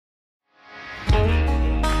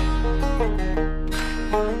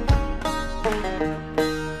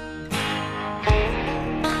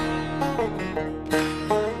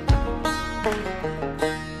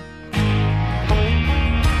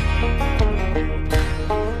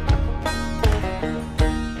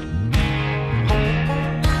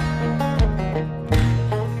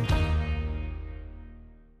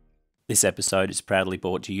This episode is proudly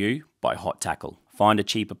brought to you by Hot Tackle. Find a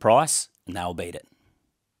cheaper price and they'll beat it.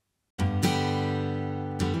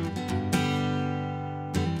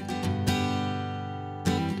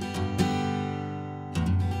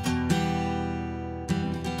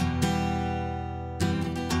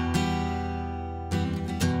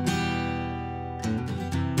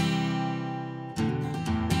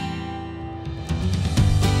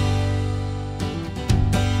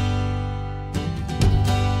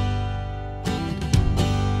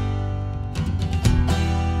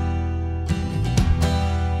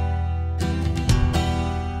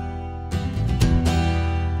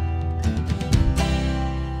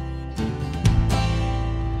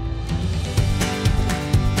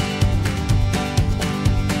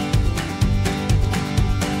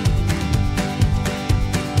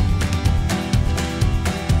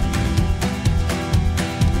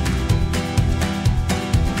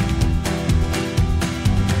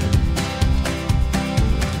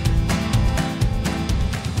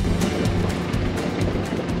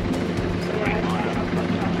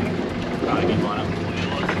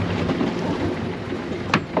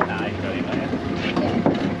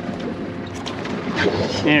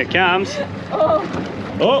 Here it comes.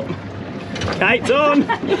 Oh, Kate's on.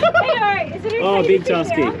 Hey, is it okay? Oh, big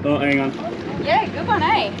tusky. Oh, hang on. Yeah, good one,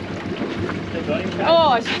 eh?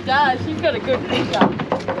 Oh, she does. She's got a good picture.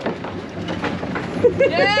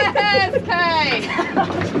 Yes, Kate.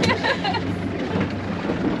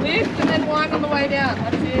 Lift and then wind on the way down.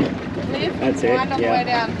 That's it. Lift. That's it. Wind on the way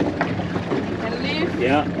down. And lift.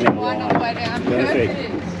 Yeah. And wind on the way down. Perfect.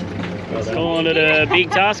 Perfect. Calling it a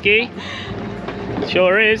big tusky.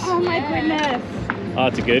 Sure is. Oh my goodness. Oh,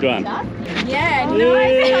 it's a good one. Yeah, Yay.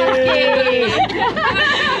 nice.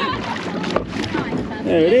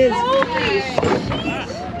 There it is.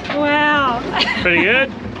 Wow. Pretty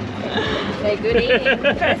good. They're good eating.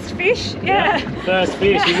 First fish, yeah. First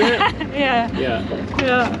fish, is it? Yeah. Yeah.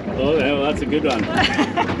 Yeah. Oh, yeah, well, that's a good one.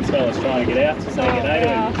 This fella's trying to get out, so get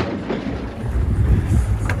out of him.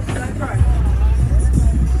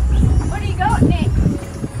 What do you got next?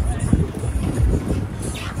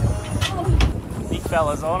 Big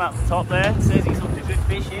fella's on up the top there. Says he's hooked a good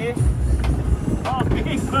fish here. Oh,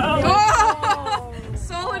 big fella. Oh,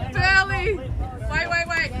 solid belly. Wait.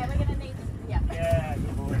 Yeah, we're gonna need them. Yeah. Yeah,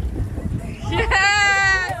 good boy.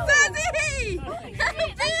 Yeah, Sezzy!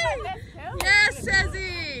 Yes,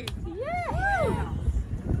 Sezzy! Yeah.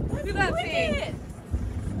 Look at that thing. It.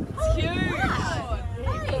 It's huge.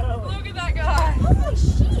 Hey. Look at that guy. Holy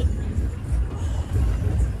shit.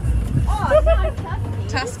 Oh, no,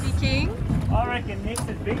 Tusky King. I reckon Nick's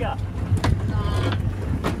is bigger.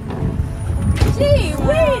 Gee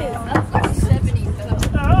whiz. That's like 70 first.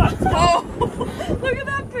 Alright. Oh, look at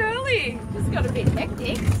that pearly. This got a bit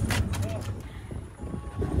hectic.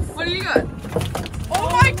 What do you got? Oh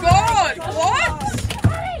my god! What?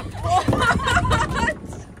 What?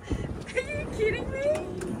 Are you kidding me?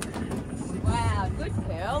 Wow, good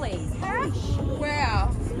curlies. Wow.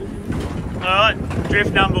 Alright,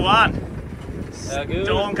 drift number one. Good.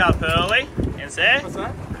 Stonker pearly. Is there? What's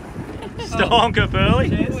that? Stonker pearly.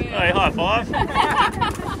 Cheers. Hey, high five.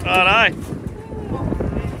 Righto.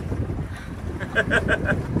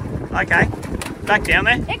 Okay, back down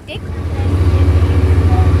there. Hectic.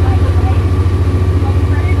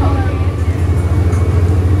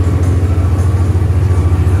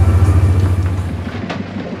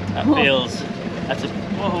 That feels. That's a.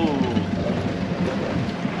 Whoa.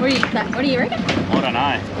 What do you reckon? I don't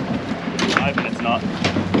know. I'm hoping it's not.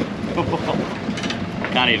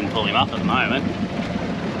 Can't even pull him up at the moment. I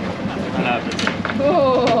don't know if it's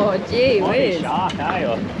Oh, gee might be a whiz. shark, eh?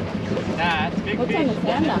 Or, Nah, it's a big What's fish. on the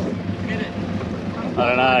sounder? I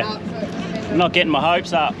don't know. I'm not getting my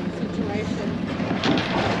hopes up.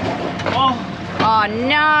 Oh, Oh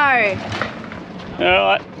no.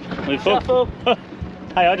 alright. We've hooked.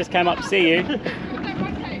 Hey, I just came up to see you.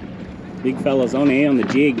 Big fella's on here on the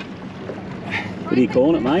jig. What are you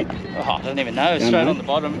calling it, mate? Oh, I don't even know. Don't Straight know. on the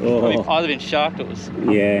bottom. Oh. I mean, either been sharked or it was.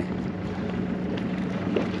 Yeah.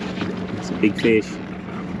 It's a big fish.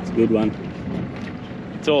 It's a good one.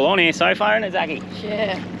 It's all on here so far, isn't it, Zachy?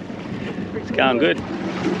 Yeah. It's going good.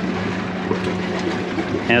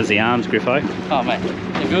 How's the arms, Griffo? Oh, mate,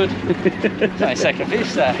 they're good. It's only second fish,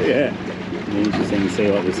 so. Yeah. Interesting to see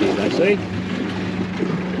what this is actually.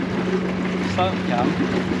 So, yeah.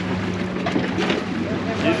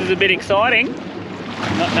 This is a bit exciting.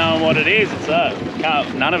 Not knowing what it is, it's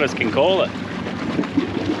none of us can call it.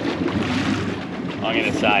 I'm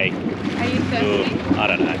going to say, Are you thirsty? I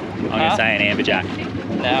don't know. I'm going to say an amberjack.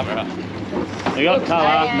 Nah, bro. We got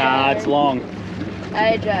colour. Nah, it's long.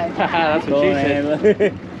 AJ. That's what she said.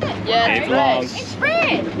 Amber. Yeah, It it's belongs.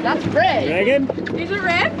 red. It's red. That's red. You reckon? Is it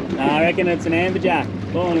red? I reckon it's an amberjack.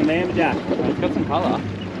 Born an amberjack. It's got some colour.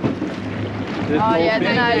 Oh yeah,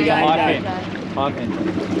 no, High fin.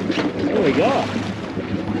 What do we got?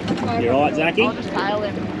 You right, Zachy? I'll just tail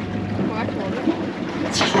him.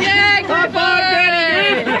 Yeah, good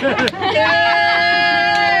five, Yay!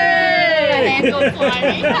 Hands all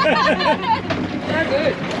slimy. So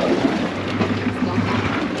good.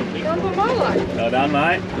 Done for my life. Well done,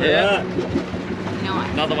 mate. Yeah.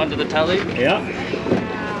 Nice. Another one to the tally. Yeah.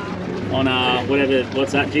 On whatever,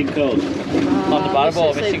 what's that jig called? On the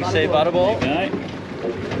butterball, missing sea butterball. Okay.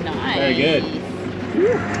 Nice. Very good.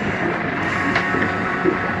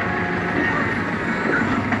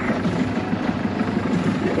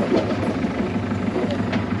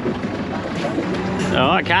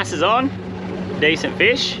 Alright, Cass is on. Decent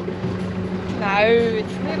fish. No,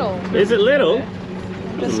 it's little. Is it little?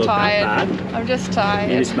 I'm Doesn't just look that tired. bad. I'm just tired.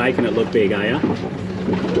 You're just making it look big, are you?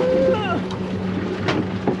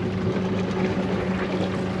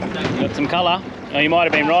 Got some colour. Oh, you might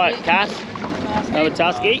have been right, Cass. Another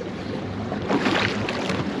tusky.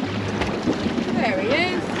 There he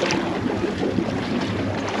is.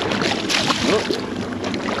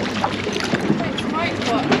 Thanks, mate.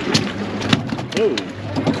 What? Ooh,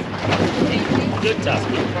 good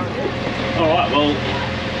tusky. Alright, well,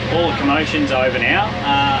 all the commotion's over now.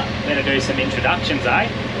 Better do some introductions, eh?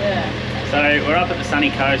 Yeah. So we're up at the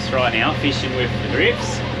sunny coast right now, fishing with the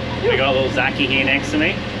Griffs. We got little Zachy here next to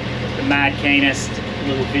me, the mad keenest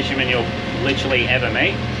little fisherman you'll literally ever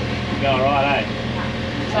meet. Going right,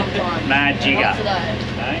 eh? Sometimes. Mad jigger. Not today.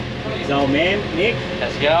 Okay. His old man, Nick.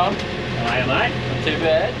 How's it going? How are you, mate? Not too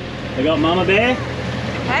bad. We got Mama Bear,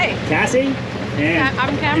 Hey, Cassie, and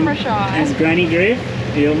I'm camera shy. there's Granny Griff.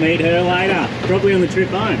 You'll meet her later, probably on the trip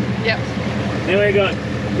home. Yep. Then we got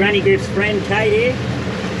Granny Griff's friend Kate here.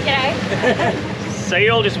 G'day. So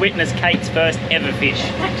you all just witnessed Kate's first ever fish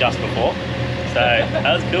just before. So that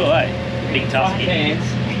was cool, eh? Big tusky.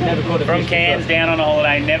 Cairns, never caught a From fish Cairns before. down on a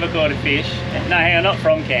holiday, never caught a fish. No, hang on, not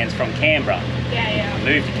from Cairns, from Canberra. Yeah.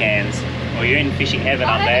 Moved to Cairns. Well, you're in fishing heaven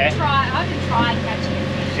up there. I haven't tried catching a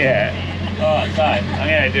fish. Yeah. Alright, so I'm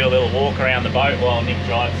going to do a little walk around the boat while Nick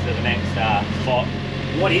drives to the next spot.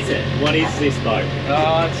 What is it? What is this boat?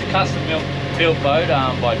 It's a custom built boat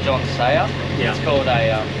by John Sayer. Yeah. It's called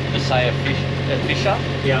a Sayer Fisher.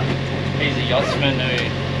 Yeah. He's a yachtsman who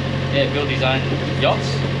built his own yachts,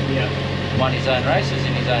 Yeah. won his own races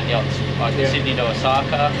in his own yachts, like Yeah. Sydney to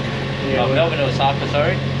Osaka, Yeah, well- Melbourne to Osaka,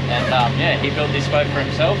 sorry. And he built this boat for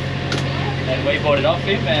himself, and we bought it off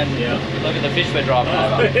him. And Yeah. look at the fish we're driving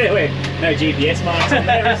over. No GPS marks on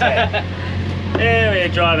there, is there? Yeah, we're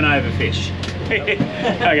driving over fish.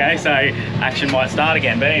 Okay, so action might start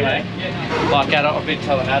again, but anyway. Like Adam, I've been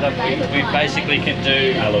telling Adam, we basically can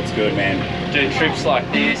do That looks good, man. trips like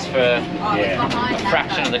this for Yeah. a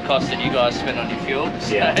fraction of the cost that you guys spend on your fuel.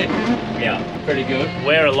 So, Yeah. Yeah. pretty good.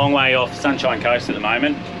 We're a long way off Sunshine Coast at the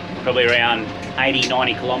moment, probably around 80,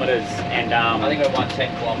 90 kilometres, and I think we're 110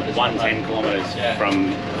 kilometres. 110 kilometres Yeah.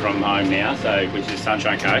 from home now, so which is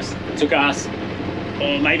Sunshine Coast. It took us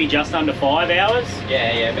maybe just under 5 hours.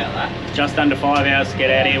 Yeah, about that. Just under 5 hours to get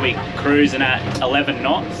out here. We're cruising at 11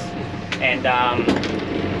 knots, and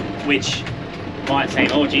which might seem,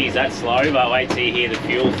 oh geez, that's slow, but wait till you hear the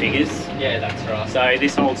fuel figures. Yeah, that's right. So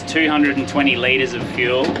this holds 220 litres of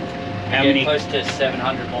fuel. How Get many? close to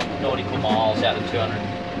 700 nautical miles out of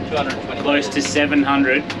 220 Close to litres.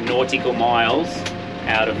 700 nautical miles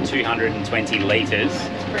out of 220 litres.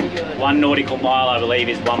 It's pretty good. 1 nautical mile, I believe,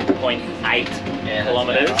 is 1.8 Yeah, that's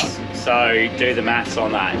kilometres. about So do the maths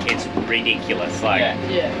on that. It's ridiculous. Like,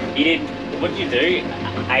 Yeah. you did, what did you do?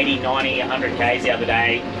 80, 90, 100 Ks the other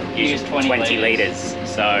day. Use 20 litres.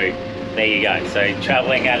 So there you go. So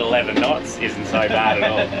travelling at 11 knots isn't so bad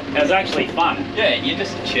at all. It was actually fun. Yeah, you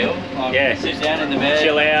just chill. Yeah. Sit down in the bed.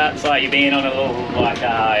 Chill out. It's like you're being on a little,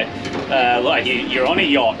 like you're on a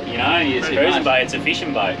yacht, you know, you're Pretty cruising much. boat, it's a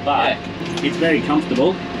fishing boat, but it's very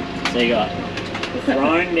comfortable. So you got the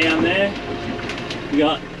throne down there, you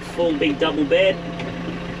got full big double bed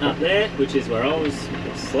up there, which is where I was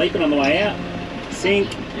sleeping on the way out,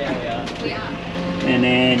 sink, Yeah, we are. and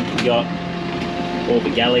then you got all the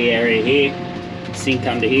galley area here, sink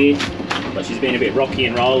under here, but she's been a bit rocky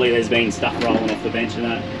and rolly, there's been stuff rolling off the bench and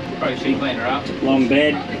that. Probably should clean her up. Long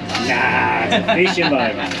bed, nah, it's a fishing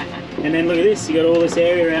boat. And then look at this, you got all this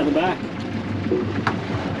area out the back.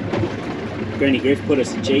 Granny Griff put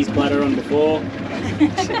us a cheese platter on before.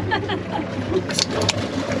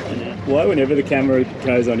 Why whenever the camera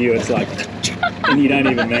goes on you it's like, and you don't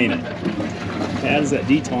even mean it? How does that,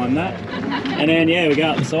 do you time that? And then yeah, we go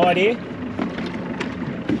up the side here.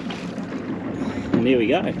 And here we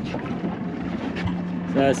go.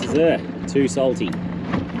 So this is her, too salty.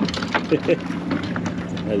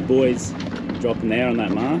 Those boys dropping there on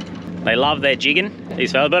that mark. They love their jigging,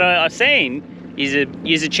 these fellas, but I've seen you're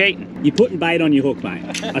cheating. You're putting bait on your hook,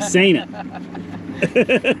 mate. I've seen it.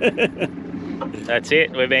 That's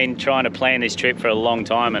it. We've been trying to plan this trip for a long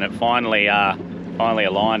time, and it finally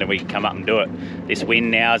aligned, and we can come up and do it. This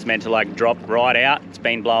wind now is meant to like drop right out. It's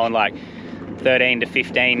been blowing like 13 to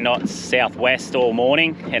 15 knots southwest all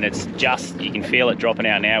morning, and it's just, you can feel it dropping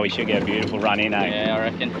out now. We should get a beautiful run in, eh? Yeah, I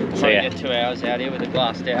reckon. So yeah, get 2 hours out here with the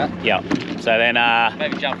glassed out. Yep. So then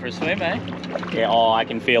maybe jump for a swim, eh? yeah, oh, I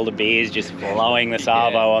can feel the beers just flowing the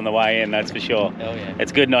Savo on the way in, that's for sure. Hell yeah.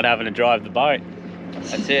 It's good not having to drive the boat.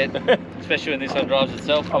 That's it. Especially when this one drives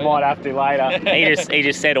itself. I might have to later. He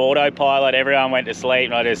just said autopilot, everyone went to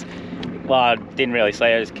sleep, and I didn't really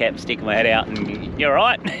sleep, I just kept sticking my head out and, "You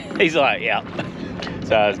alright?" He's like, "Yeah."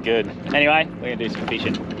 So it was good. Anyway, we're gonna do some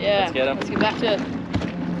fishing. Yeah. Let's get 'em. Let's get back to it.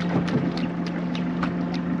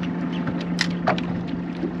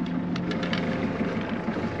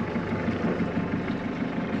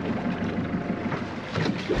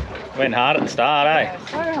 Went hard at the start, eh? Yeah,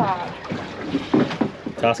 so hard.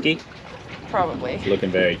 Tusky? Probably. Looking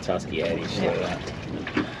very Tusky out here.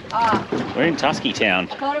 Ah, We're in Tusky town.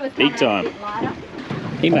 I thought it was Big coming a time. bit lighter.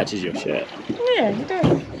 He matches your shirt. Yeah, he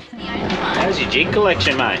does. How's your jig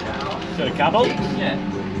collection, mate? Got a couple? Yeah.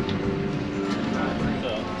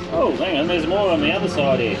 Oh, hang on, there's more on the other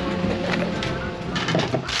side here.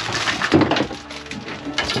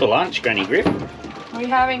 What's for lunch, Granny Griff? We're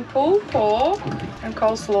having pulled pork and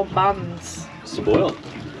coleslaw buns. Spoiled.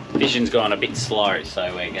 Fishing's gone a bit slow,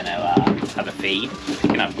 so we're going to have a feed.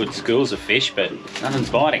 Picking up good schools of fish, but nothing's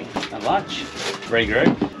biting. At lunch.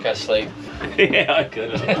 Regroup. Go sleep. Yeah, I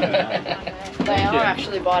could have. They are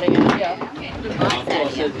actually biting out here.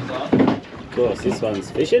 Of course, this one's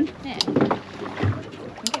fishing. Yeah. I'm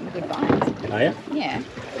getting good bites. Are you? Yeah.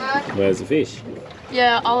 Where's the fish?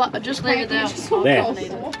 Yeah, I'll just leave it there. There.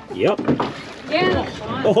 Yep. Yeah, that's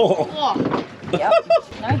fine. Oh, Yep.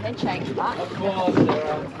 No head shakes, but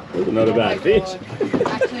not a bad fish.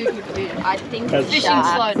 Actually, a good fish. I think That's- it's Fishing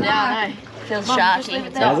shark. slowed down, eh? Feels Mum, just sharky. leave it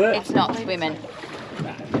It's there. not, Does it? it's not swimming.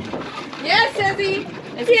 Yes, Ezzy!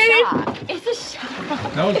 It's a shark. It's a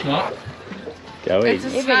shark. No, it's not. Go It's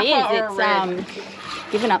easy. a If it snapper is, or a it's red.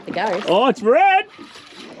 giving up the ghost. Oh, it's red!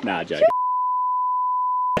 Nah, joke.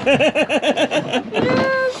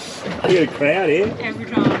 Yes! I got a crowd here. Every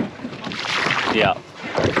time. Yeah.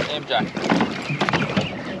 MJ.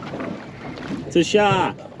 It's a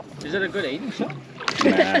shark. Is it a good eating shot? Nah,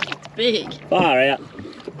 It's big. far out.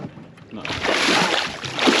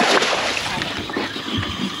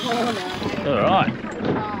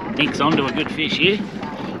 Alright. Nick's onto a good fish here.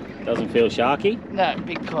 Doesn't feel sharky. No,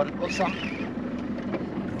 big cod or something.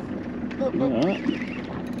 Alright.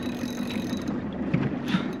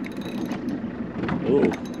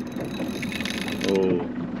 Ooh. Oh.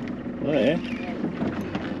 Oh yeah.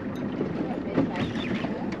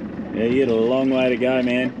 Yeah, you got a long way to go,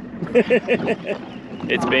 man.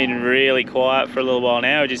 It's been really quiet for a little while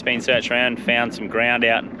now. We've just been searching around, found some ground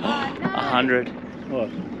out. 100. What?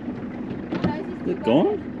 Is it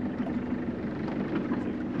gone?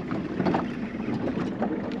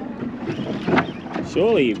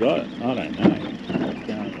 Surely you've got it. I don't know.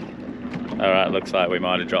 Alright, looks like we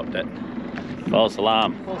might have dropped it. False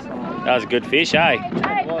alarm. That was a good fish, eh?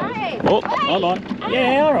 Oh, hold on.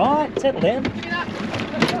 Yeah, alright. Settle down.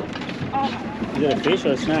 Is it a fish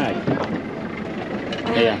or a snag?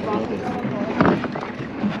 Yeah.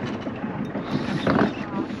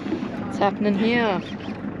 What's happening here?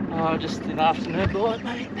 Oh, just an afternoon light,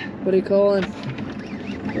 mate. What are you calling?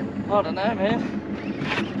 I don't know, man.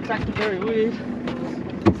 It's acting very weird.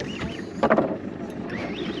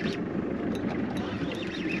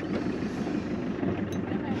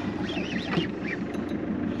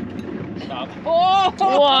 Oh!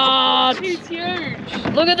 What? It's huge.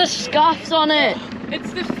 Look at the scuffs on it.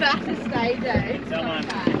 It's the fattest AJ. Someone.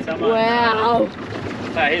 Wow.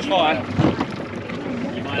 No, here's one.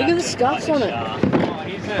 Look at the scuffs on it. Oh,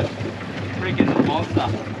 he's a freaking monster.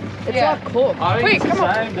 It's Yeah. like cooked. I think Wait, it's come the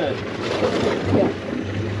on. same, dude.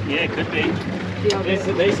 Yeah, it could be.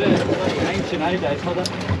 These are like ancient AJs, hold on.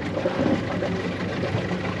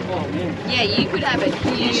 Oh man. Yeah, you could have a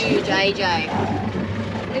huge AJ.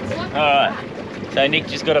 It's like Alright. So Nick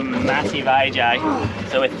just got a massive AJ.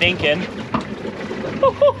 So we're thinking.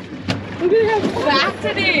 Look at how fat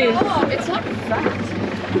it is. Oh, it's not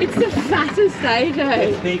fat. It's the fattest AJ.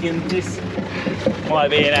 We're thinking this might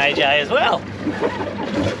be an AJ as well.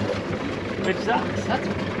 Which sucks. That's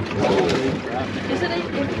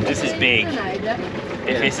This is big.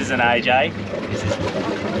 If this is an AJ, this is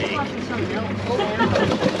big.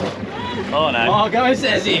 Oh no. Oh, go,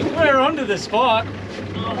 Sassy. We're onto the spot.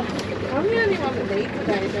 I'm the only one that needs an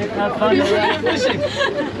AJ. Have fun around fishing.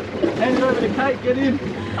 Hand it over to Kate, get in.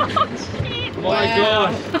 Oh, shit. My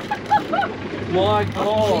God. My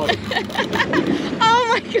God. Oh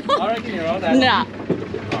my God. I reckon you're on that. Nah.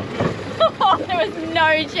 There was no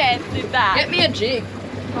chance with that. Get me a jig.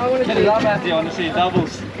 I want to Get it up, Matthew. I want to see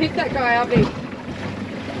doubles. pick that guy up.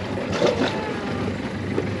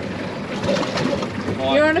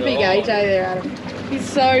 You're on a big AJ there, Adam. He's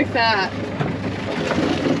so fat.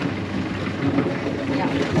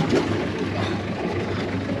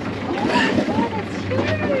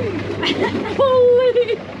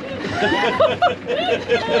 Holy!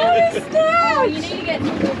 Oh, you need to get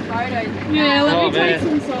some good photos. Yeah, let Oh, me take man.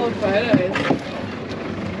 some solid photos.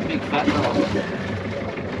 Big fat dog.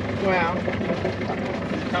 Wow.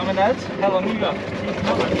 Coming, lads. How long you got?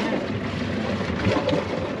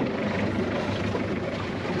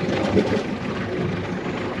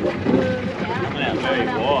 Coming out very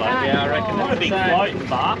wide. Yeah, I reckon What a that's big the same. floating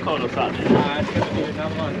barcode or something. It's going to be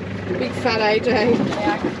another one. Big fat AJ.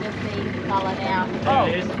 Yeah, I can just see colour now. There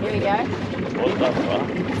it is. Here we go. What the fuck?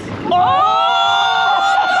 Oh!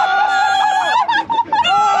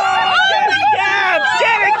 Get a gab!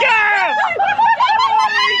 Get a gab!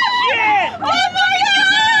 Holy shit! Oh my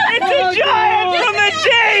God! It's a giant from the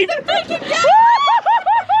deep!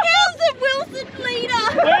 How's the Wilson leader?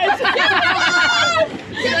 Where's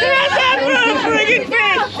that friggin'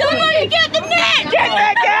 fish? Somebody get the net! Get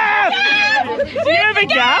that gab! Do you have a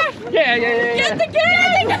gab? Yeah. Get the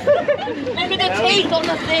game! Look at the teeth on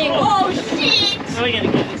the thing. Oh shit! How are we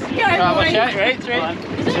gonna get this? Go, Watch boys. out, ready? 3, 2,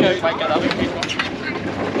 wake it up.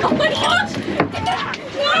 Oh my God!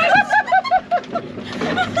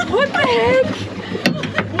 What the heck?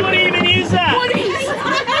 What even is that? What is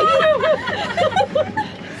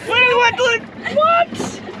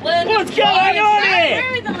What? What's going on here?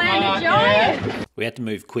 We're in the land of giants. We had to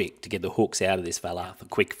move quick to get the hooks out of this fella for a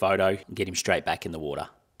quick photo and get him straight back in the water.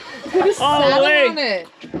 Put a saddle Holy. on it.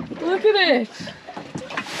 Look at it.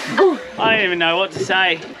 I don't even know what to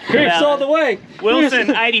say. Griffs about all the way. Wilson,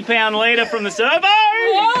 80-pound leader from the servo.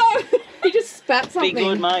 Oh, he just spat Be something.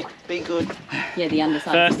 good, mate. Be good. Yeah, the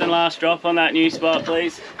underside. First and last drop on that new spot,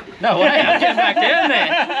 please. No way, I'm getting back down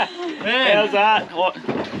there. Man. How's that? What?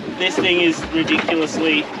 This thing is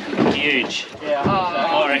ridiculously huge. Yeah,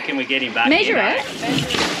 I reckon we get him back. Measure in, it.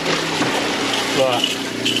 Right.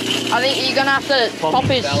 I think you're gonna have to pop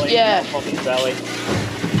his. belly. Yeah. Pop his belly.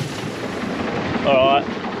 Alright.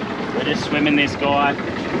 We're just swimming this guy.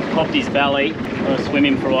 Popped his belly. We'll swim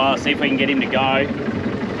him for a while, see if we can get him to go.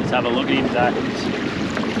 Let's have a look at him. That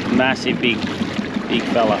massive, big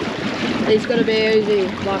fella. He's got to be easy.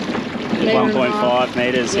 Like 1.5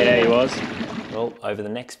 metres, yeah, he was. Well, over the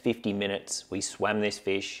next 50 minutes, we swam this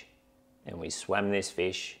fish, and we swam this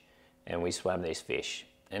fish, and we swam this fish.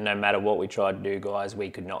 And no matter what we tried to do, guys, we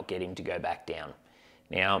could not get him to go back down.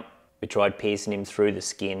 Now, we tried piercing him through the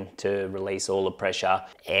skin to release all the pressure.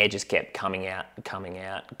 Air just kept coming out, coming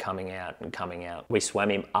out, coming out, and coming out. We swam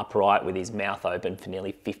him upright with his mouth open for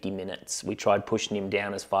nearly 50 minutes. We tried pushing him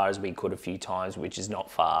down as far as we could a few times, which is not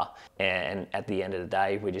far. And at the end of the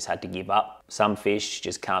day, we just had to give up. Some fish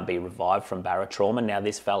just can't be revived from barotrauma. Now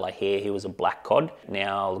this fella here, he was a black cod.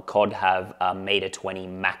 Now cod have a 1.20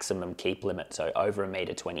 m maximum keep limit. So over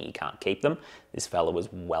 1.20 m, you can't keep them. This fella was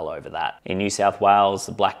well over that. In New South Wales,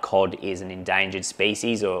 the black cod is an endangered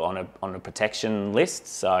species or on a protection list.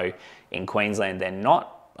 So in Queensland, they're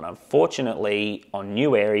not. But unfortunately, on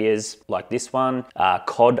new areas like this one,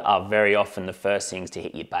 cod are very often the first things to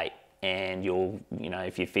hit your bait. And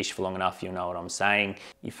if you fish for long enough, you'll know what I'm saying.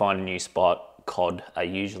 You find a new spot, cod are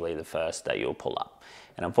usually the first that you'll pull up.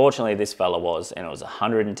 And unfortunately, this fella was, and it was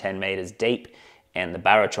 110 meters deep. And the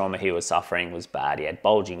barotrauma he was suffering was bad. He had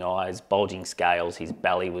bulging eyes, bulging scales, his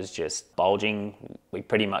belly was just bulging. We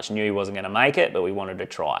pretty much knew he wasn't gonna make it, but we wanted to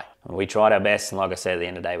try. And we tried our best, and like I said, at the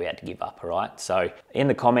end of the day, we had to give up, all right? So in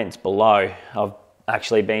the comments below, I've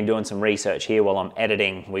actually been doing some research here while I'm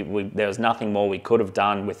editing. There was nothing more we could have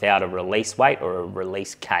done without a release weight or a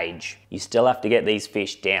release cage. You still have to get these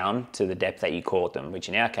fish down to the depth that you caught them, which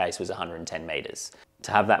in our case was 110 meters.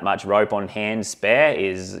 To have that much rope on hand spare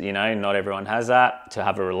is, not everyone has that. To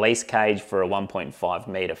have a release cage for a 1.5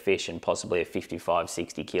 meter fish and possibly a 55,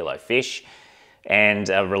 60 kilo fish and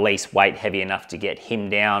a release weight heavy enough to get him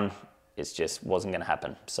down, it just wasn't gonna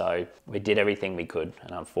happen. So we did everything we could,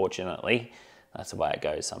 and unfortunately, that's the way it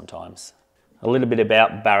goes sometimes. A little bit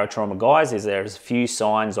about barotrauma, guys, is there's a few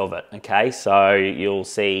signs of it, okay? So you'll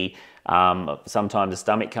see sometimes the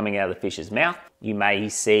stomach coming out of the fish's mouth. You may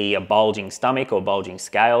see a bulging stomach or bulging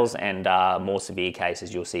scales, and more severe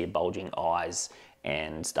cases, you'll see bulging eyes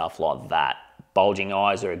and stuff like that. Bulging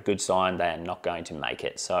eyes are a good sign they are not going to make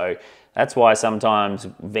it. So that's why sometimes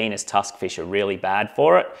Venus tusk fish are really bad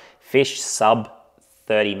for it. Fish sub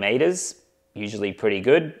 30 meters, usually pretty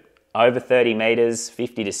good. Over 30 meters,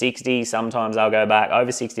 50 to 60, sometimes they'll go back. Over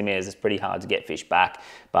 60 meters, it's pretty hard to get fish back.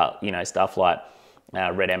 But, you know, stuff like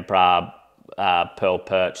red emperor, pearl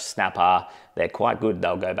perch, snapper, they're quite good.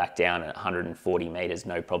 They'll go back down at 140 meters,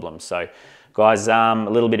 no problem. So, guys, a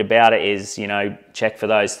little bit about it is, you know, check for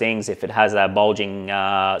those things. If it has that bulging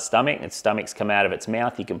stomach, its stomach's come out of its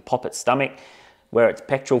mouth, you can pop its stomach. Where its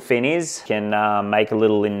pectoral fin is, can make a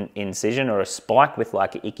little incision or a spike with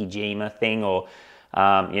like an ikijima thing, or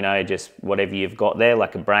you know, just whatever you've got there,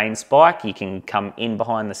 like a brain spike. You can come in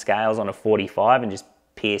behind the scales on a 45 and just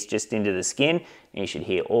pierce just into the skin, and you should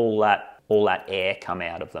hear all that air come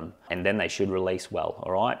out of them, and then they should release well,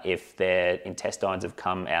 all right? If their intestines have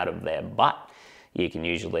come out of their butt, you can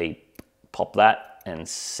usually pop that and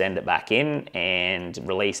send it back in and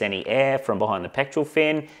release any air from behind the pectoral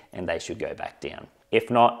fin, and they should go back down.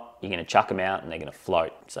 If not, you're going to chuck them out and they're going to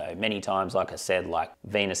float. So many times, like I said, like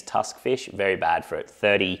Venus tusk fish, very bad for it.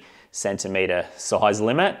 30 centimeter size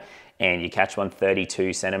limit, and you catch one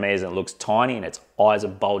 32 centimeters and it looks tiny and its eyes are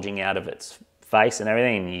bulging out of its face and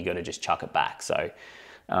everything, and you got to just chuck it back. So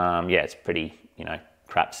yeah, it's pretty, you know,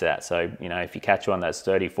 crap set. So, you know, if you catch one that's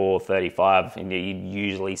 34, 35, and you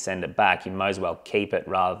usually send it back, you might as well keep it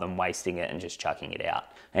rather than wasting it and just chucking it out.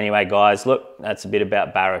 Anyway, guys, look, that's a bit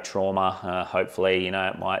about barotrauma. Hopefully, you know,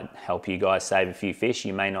 it might help you guys save a few fish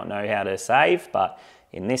you may not know how to save, but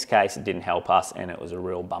in this case, it didn't help us, and it was a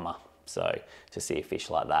real bummer. So to see a fish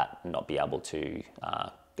like that and not be able to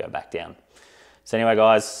go back down. So anyway,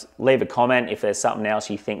 guys, leave a comment if there's something else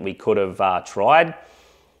you think we could have tried.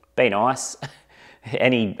 Be nice.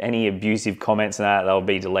 Any abusive comments and that, they'll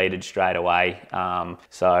be deleted straight away.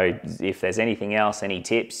 So if there's anything else, any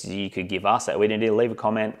tips you could give us that we didn't do, leave a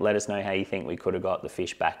comment. Let us know how you think we could have got the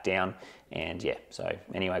fish back down. And yeah, so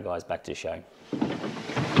anyway, guys, back to the show.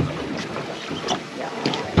 Yeah.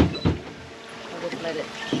 I'll just let it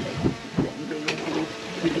do your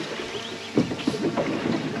thing.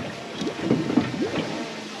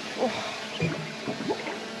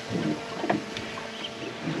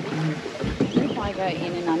 If I go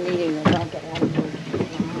in and under you, I'll get out of here.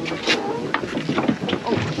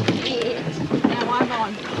 Oh, shit. Now I'm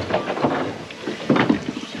on.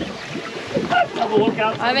 Have a look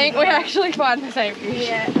up. I think we actually find the same fish.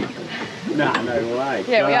 Yeah. Nah, no way.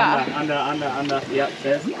 Yeah, we are. Under, yep,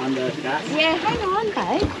 says under gas. Yeah, hang on,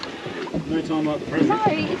 babe. No time like the present. No,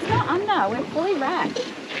 it's not under. We're fully wrapped.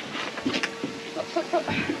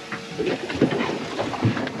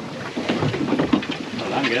 Well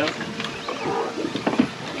done, girl.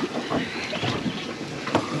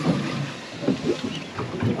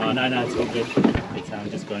 Oh, no, it's all good. It's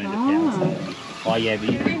just gone into town. So. Oh, yeah, but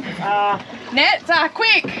you... Net, Zach,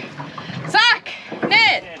 quick! Zach!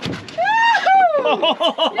 Net!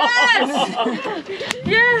 Yes!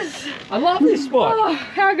 Yes! I love this spot. Oh,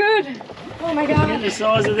 how good! Oh my Look at god! the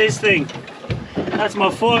size of this thing. That's my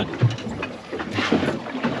foot.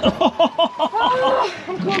 Oh,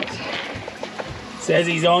 I'm cooked. Says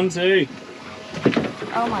he's on too.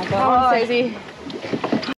 Oh my Come on, god. Stacey.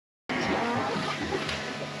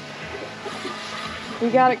 You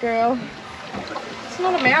got it, girl. It's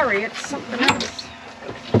not a Maori, it's something else.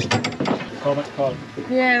 Cod.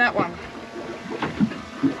 Yeah, that one.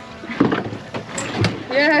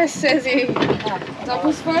 Yes, says he.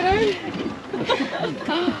 Douglas photo.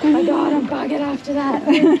 Oh my god, I'm buggered after that.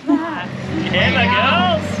 Yeah, my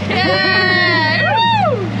girls. Yay!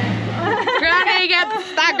 Woo! Granny gets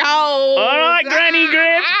the gold. All right, Granny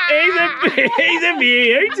Griff. He's a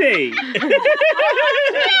beauty. Granny!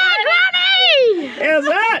 How's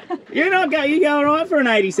that? You going right for an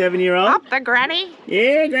 87-year-old? Up the granny.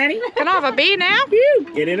 Yeah, Granny. Can I have a beer now?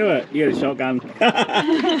 Phew. Get into it. You got a shotgun.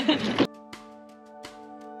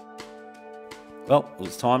 Well, it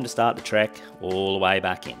was time to start the trek all the way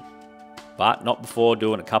back in. But not before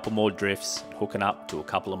doing a couple more drifts and hooking up to a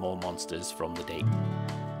couple of more monsters from the deep.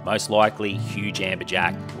 Most likely huge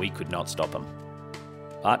amberjack, we could not stop them.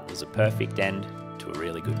 But it was a perfect end to a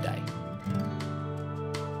really good day.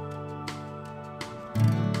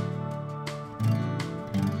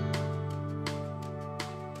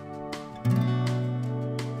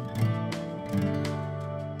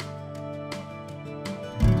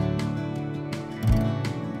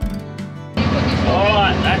 Alright,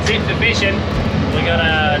 But that's it for fishing. We got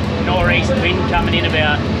a northeast wind coming in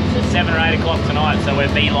about 7 or 8 o'clock tonight, so we're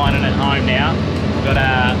beelining it home now. We've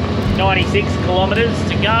got 96 kilometres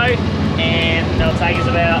to go, and it'll take us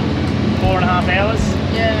about 4.5 hours.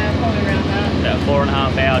 Yeah, probably around that. About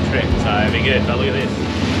 4.5 hour trip, so it'll be good. But look at this.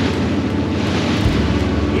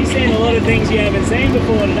 You've seen a lot of things you haven't seen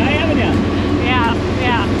before today, haven't you? Yeah.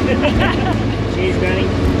 Cheers, Granny.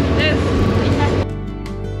 Yes.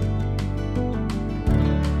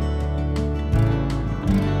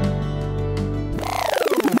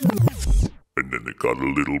 And then it got a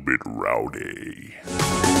little bit rowdy.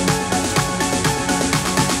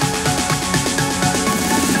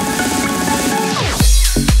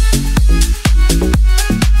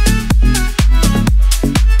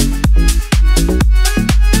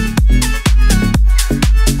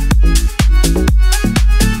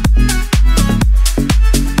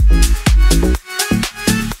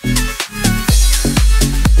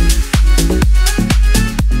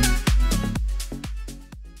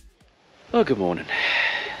 Well, good morning.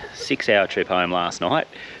 6 hour trip home last night.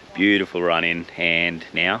 Beautiful run in, and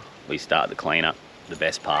now we start the clean up. The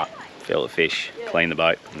best part. Fill the fish, clean the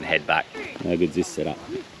boat, and head back. How good's this setup?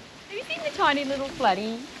 Have you seen the tiny little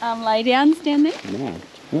flatty laydowns down there? No.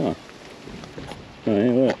 Oh. Oh,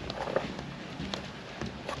 yeah, look.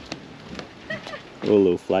 All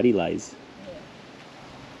little flatty lays.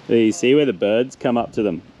 There you see where the birds come up to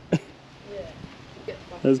them.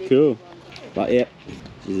 That's cool. But yeah,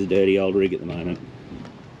 this is a dirty old rig at the moment.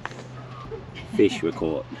 Fish were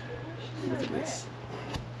caught. Look at this.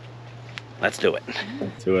 Let's do it.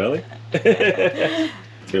 Too early?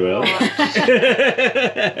 Too early?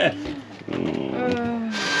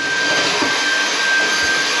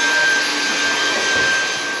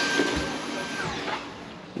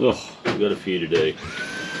 Oh, we've got a few to do.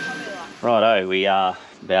 Righto, we are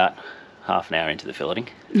about half an hour into the filleting.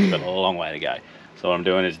 We've got a long way to go. So what I'm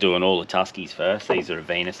doing is doing all the tuskies first. These are a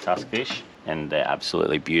Venus tusk fish, and they're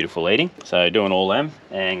absolutely beautiful eating. So doing all them,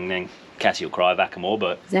 and then Cassie will cry back more,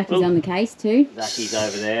 but... Zacky's on the case too. Zacky's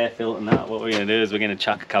over there filleting that. What we're going to do is we're going to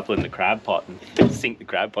chuck a couple in the crab pot and sink the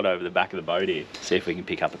crab pot over the back of the boat here. See if we can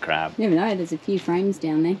pick up a crab. Never know, there's a few frames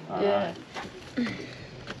down there. Yeah.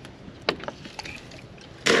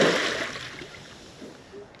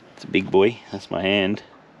 It's a big boy. That's my hand.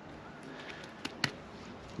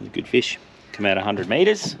 He's a good fish. Come out 100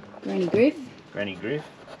 metres. Granny Griff. Granny Griff.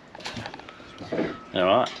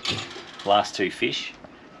 Alright. Last two fish.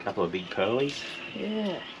 A couple of big pearlies.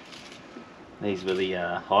 Yeah. These were the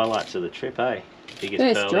highlights of the trip, eh? Biggest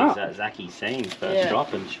First pearlies drop. that Zacky's seen. First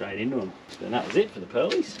drop and straight into them. And that was it for the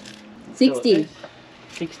pearlies. 60.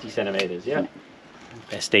 60 centimetres, yeah.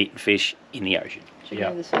 Best eaten fish in the ocean. Yeah.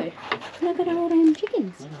 Look at all them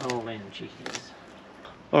chickens. Oh man, chickens.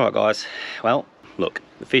 Alright guys, well, look,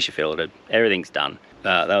 the fish are filleted, everything's done.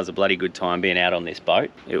 That was a bloody good time being out on this boat.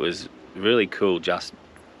 It was really cool just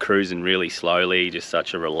cruising really slowly, just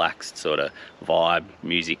such a relaxed sort of vibe,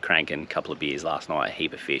 music cranking, a couple of beers last night, a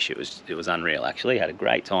heap of fish. It was unreal actually. Had a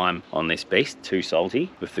great time on this beast, too salty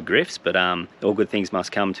with the Griffs, but all good things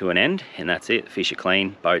must come to an end, and that's it. Fish are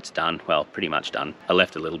clean, boat's done, well, pretty much done. I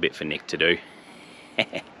left a little bit for Nick to do.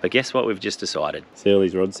 But guess what we've just decided? See all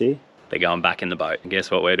these rods here? They're going back in the boat. And guess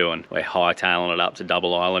what we're doing? We're hightailing it up to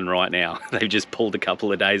Double Island right now. They've just pulled a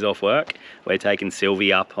couple of days off work. We're taking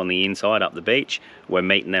Sylvie up on the inside, up the beach. We're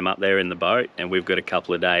meeting them up there in the boat, and we've got a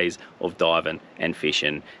couple of days of diving and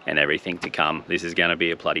fishing and everything to come. This is going to be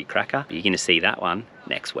a bloody cracker. You're going to see that one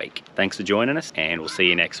next week. Thanks for joining us, and we'll see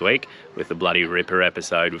you next week with the bloody ripper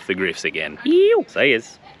episode with the Griffs again. See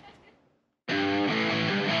yous.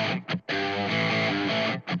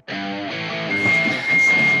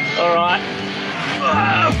 Alright,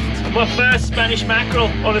 my first Spanish mackerel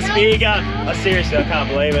on a spear gun. Seriously, I can't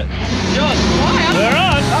believe it. Yours. We're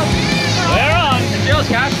on! We're on! It's yours,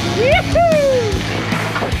 Cash.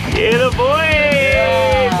 Yeah, the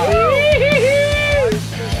boys!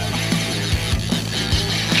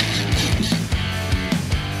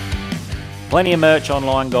 Plenty of merch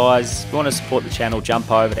online, guys. If you want to support the channel,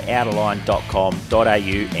 jump over to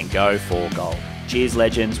outerline.com.au and go for gold. Cheers,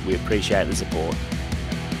 legends. We appreciate the support.